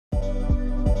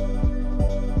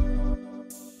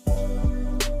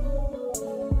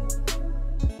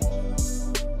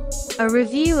A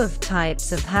review of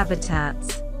types of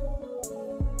habitats.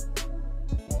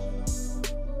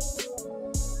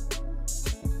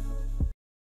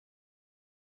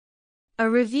 A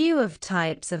review of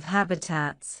types of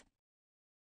habitats.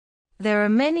 There are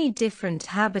many different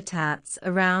habitats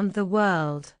around the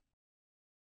world.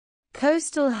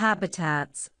 Coastal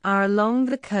habitats are along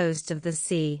the coast of the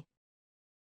sea.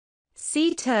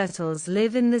 Sea turtles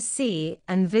live in the sea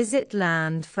and visit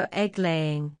land for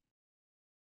egg-laying.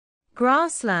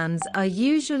 Grasslands are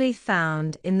usually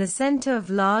found in the center of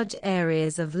large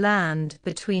areas of land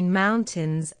between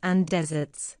mountains and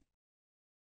deserts.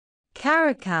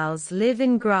 Caracals live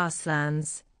in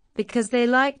grasslands because they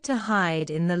like to hide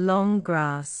in the long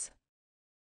grass.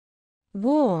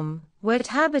 Warm, wet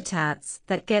habitats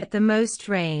that get the most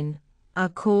rain are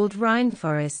called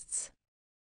rainforests.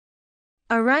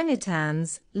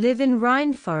 Orangutans live in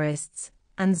rainforests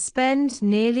and spend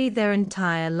nearly their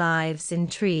entire lives in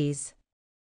trees.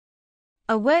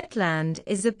 A wetland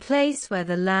is a place where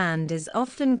the land is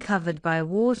often covered by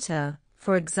water,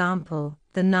 for example,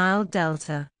 the Nile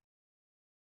Delta.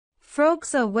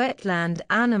 Frogs are wetland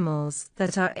animals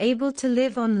that are able to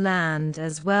live on land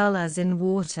as well as in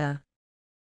water.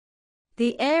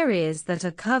 The areas that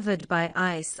are covered by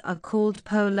ice are called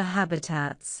polar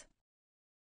habitats.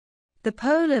 The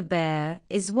polar bear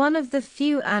is one of the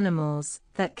few animals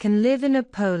that can live in a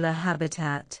polar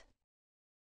habitat.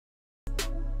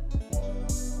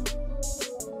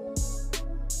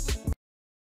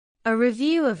 A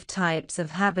review of types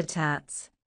of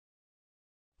habitats.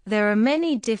 There are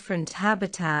many different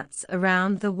habitats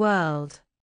around the world.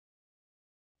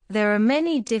 There are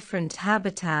many different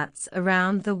habitats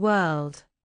around the world.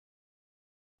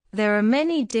 There are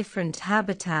many different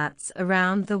habitats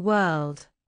around the world.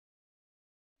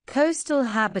 Coastal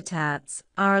habitats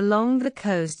are along the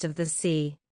coast of the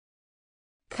sea.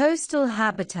 Coastal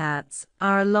habitats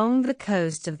are along the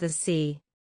coast of the sea.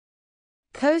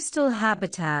 Coastal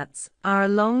habitats are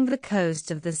along the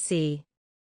coast of the sea.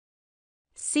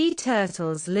 Sea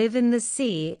turtles live in the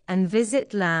sea and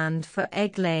visit land for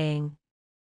egg-laying.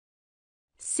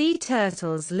 Sea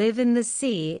turtles live in the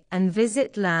sea and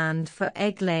visit land for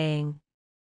egg-laying.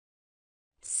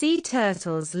 Sea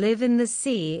turtles live in the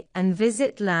sea and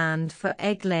visit land for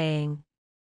egg-laying.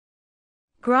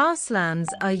 Grasslands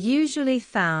are usually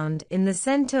found in the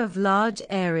center of large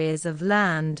areas of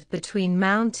land between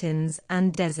mountains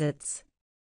and deserts.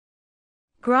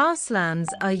 Grasslands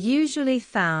are usually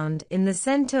found in the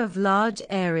center of large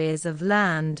areas of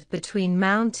land between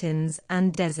mountains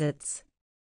and deserts.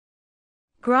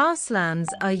 Grasslands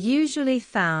are usually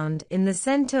found in the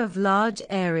center of large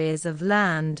areas of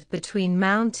land between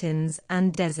mountains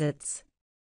and deserts.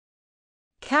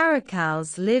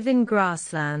 Caracals live in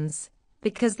grasslands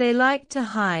because they like to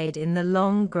hide in the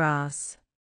long grass.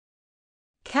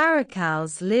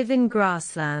 Caracals live in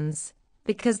grasslands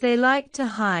because they like to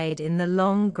hide in the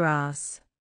long grass.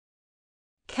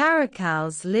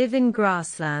 Caracals live in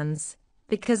grasslands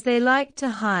because they like to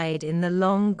hide in the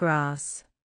long grass.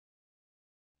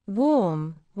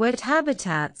 Warm, wet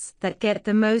habitats that get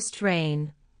the most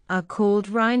rain are called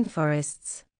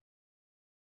rainforests.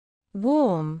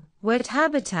 Warm, wet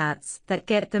habitats that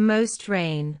get the most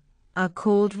rain are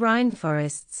called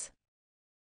rainforests.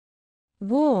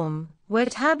 Warm,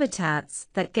 wet habitats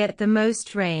that get the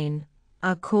most rain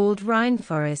are called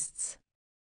rainforests.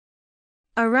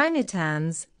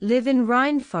 Orangutans live in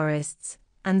rainforests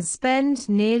and spend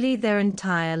nearly their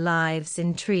entire lives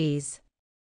in trees.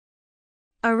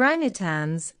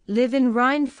 Orangutans live in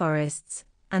rainforests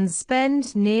and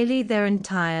spend nearly their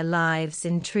entire lives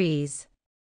in trees.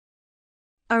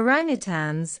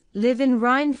 Orangutans live in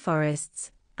rainforests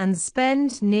and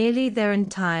spend nearly their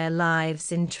entire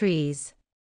lives in trees.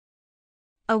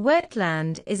 A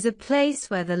wetland is a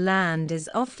place where the land is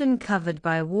often covered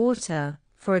by water,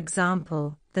 for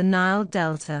example, the Nile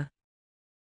Delta.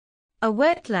 A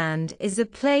wetland is a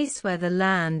place where the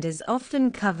land is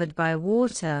often covered by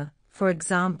water, for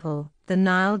example, the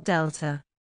Nile Delta.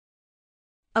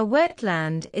 A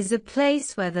wetland is a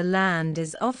place where the land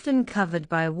is often covered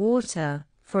by water,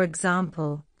 for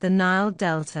example, the Nile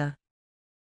Delta.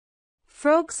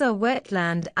 Frogs are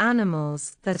wetland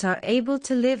animals that are able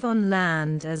to live on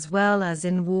land as well as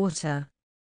in water.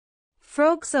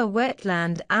 Frogs are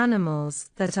wetland animals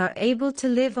that are able to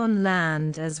live on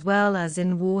land as well as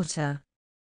in water.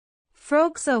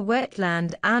 Frogs are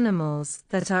wetland animals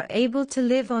that are able to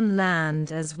live on land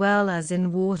as well as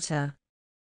in water.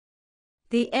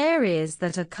 The areas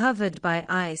that are covered by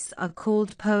ice are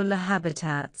called polar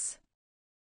habitats.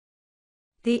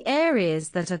 The areas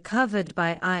that are covered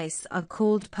by ice are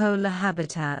called polar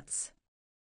habitats.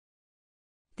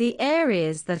 The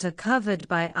areas that are covered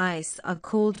by ice are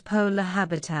called polar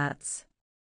habitats.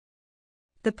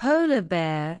 The polar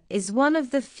bear is one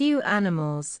of the few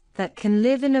animals that can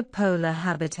live in a polar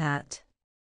habitat.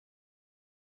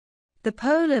 The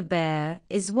polar bear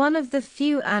is one of the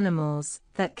few animals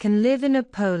that can live in a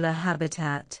polar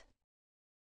habitat.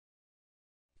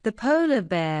 The polar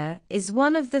bear is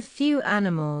one of the few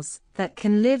animals that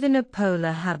can live in a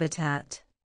polar habitat.